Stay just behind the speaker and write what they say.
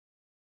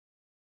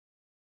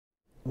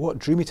What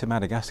drew me to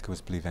Madagascar was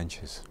Blue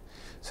Ventures.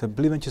 So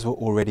Blue Ventures were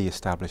already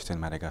established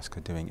in Madagascar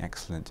doing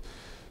excellent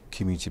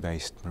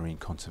community-based marine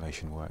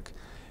conservation work.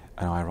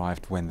 And I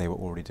arrived when they were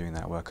already doing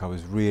that work. I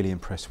was really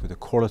impressed with the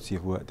quality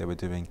of work they were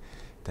doing,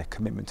 their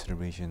commitment to the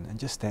region, and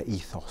just their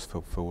ethos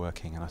for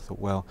working. And I thought,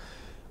 well,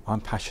 I'm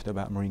passionate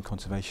about marine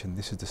conservation.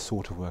 This is the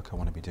sort of work I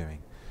want to be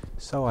doing.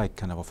 So I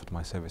kind of offered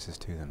my services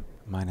to them.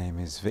 My name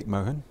is Vik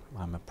Mohan.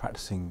 I'm a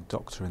practicing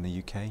doctor in the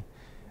UK,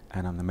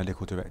 and I'm the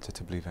medical director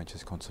to Blue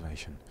Ventures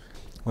Conservation.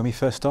 When we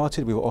first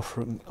started, we were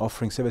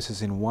offering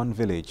services in one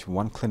village,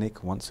 one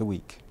clinic once a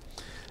week.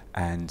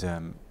 And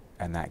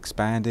that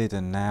expanded,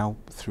 and now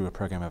through a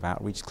program of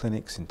outreach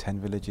clinics in 10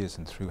 villages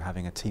and through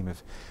having a team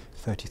of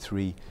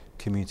 33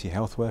 community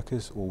health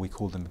workers, or we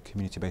call them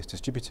community-based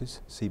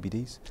distributors,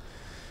 CBDs.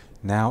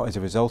 Now, as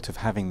a result of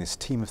having this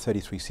team of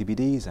 33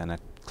 CBDs and a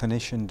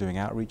clinician doing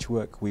outreach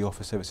work, we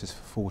offer services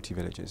for 40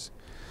 villages.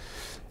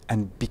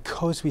 And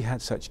because we had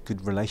such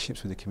good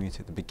relationships with the community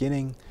at the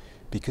beginning,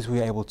 because we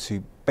were able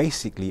to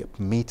basically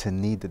meet a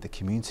need that the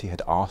community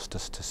had asked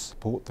us to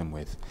support them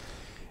with,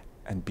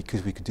 and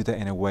because we could do that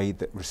in a way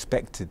that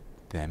respected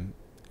them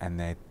and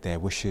their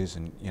wishes,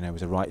 and it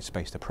was a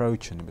rights-based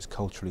approach and it was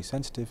culturally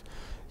sensitive,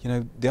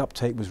 the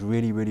uptake was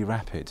really, really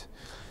rapid.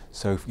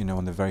 So,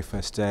 on the very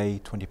first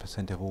day,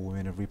 20% of all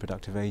women of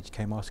reproductive age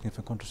came asking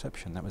for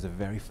contraception. That was the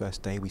very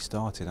first day we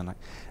started, and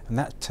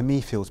that to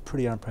me feels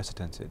pretty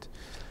unprecedented.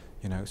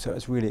 So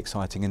it's really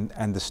exciting,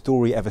 and the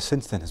story ever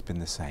since then has been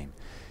the same.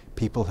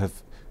 People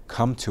have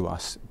come to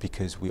us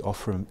because we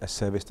offer a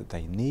service that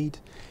they need,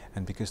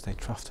 and because they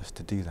trust us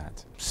to do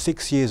that.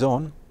 6 years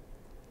on,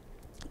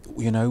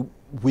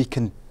 we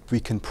can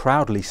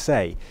proudly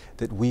say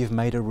that we have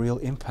made a real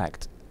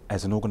impact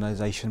as an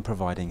organisation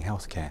providing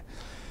healthcare.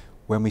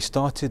 When we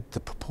started,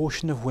 the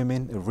proportion of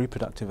women of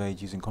reproductive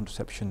age using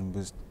contraception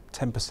was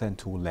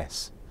 10% or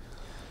less.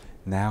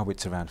 Now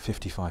it's around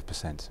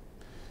 55%.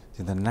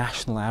 The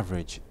national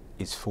average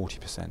is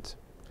 40%.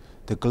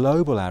 The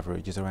global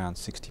average is around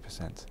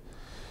 60%.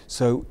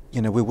 So,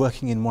 we're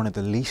working in one of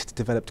the least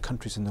developed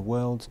countries in the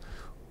world.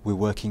 We're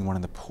working in one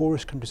of the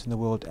poorest countries in the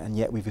world, and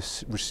yet we've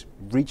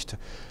reached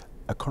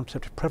a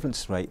contraceptive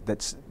prevalence rate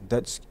that's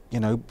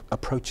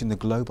approaching the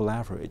global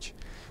average,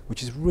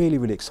 which is really,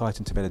 really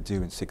exciting to be able to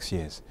do in 6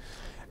 years.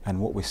 And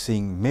what we're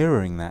seeing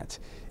mirroring that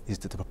is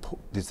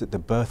that the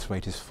birth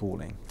rate is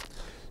falling.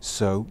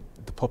 So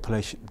the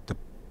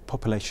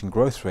population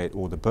growth rate,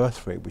 or the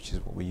birth rate, which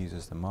is what we use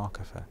as the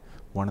marker for,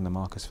 one of the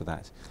markers for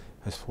that,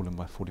 has fallen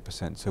by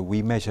 40%. So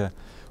we measure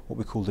what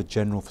we call the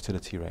general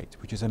fertility rate,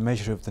 which is a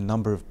measure of the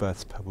number of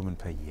births per woman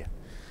per year.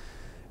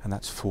 And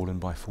that's fallen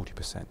by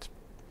 40%.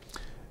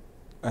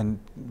 And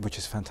which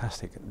is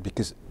fantastic,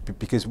 because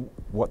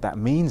what that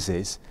means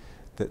is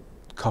that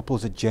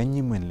couples are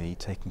genuinely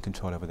taking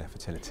control over their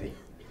fertility.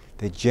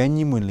 They're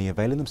genuinely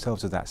availing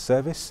themselves of that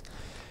service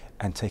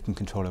and taking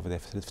control over their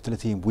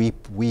fertility. And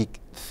we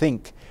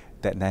think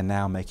that they're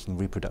now making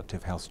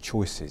reproductive health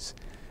choices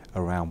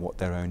around what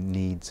their own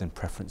needs and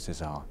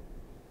preferences are.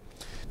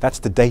 That's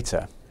the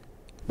data.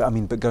 But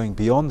going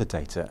beyond the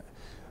data,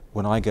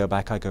 when I go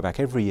back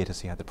every year to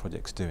see how the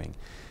project's doing.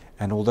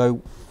 And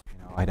although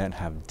I don't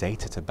have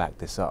data to back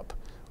this up,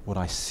 what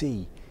I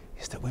see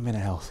is that women are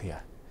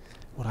healthier.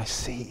 What I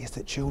see is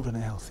that children are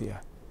healthier.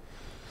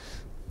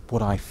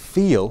 What I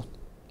feel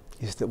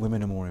is that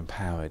women are more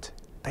empowered.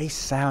 They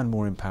sound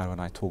more empowered when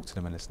I talk to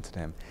them and listen to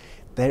them.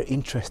 They're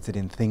interested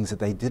in things that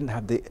they didn't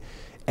have the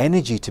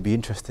energy to be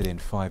interested in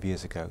 5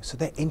 years ago. So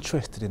they're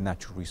interested in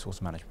natural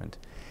resource management.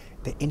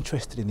 They're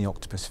interested in the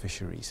octopus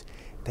fisheries.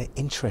 They're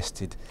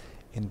interested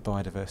in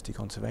biodiversity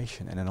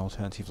conservation and in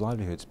alternative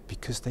livelihoods,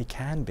 because they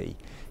can be,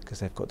 because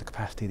they've got the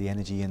capacity, the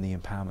energy and the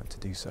empowerment to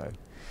do so.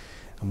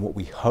 And what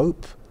we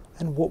hope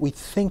and what we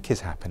think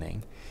is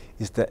happening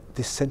is that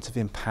this sense of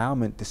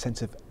empowerment, this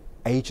sense of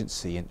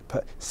agency and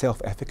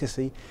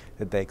self-efficacy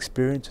that they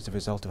experience as a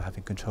result of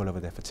having control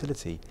over their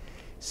fertility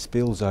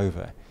spills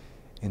over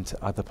into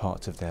other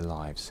parts of their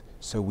lives.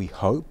 So we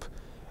hope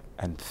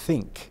and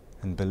think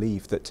and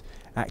believe that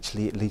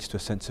actually it leads to a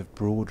sense of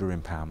broader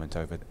empowerment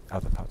over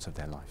other parts of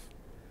their life.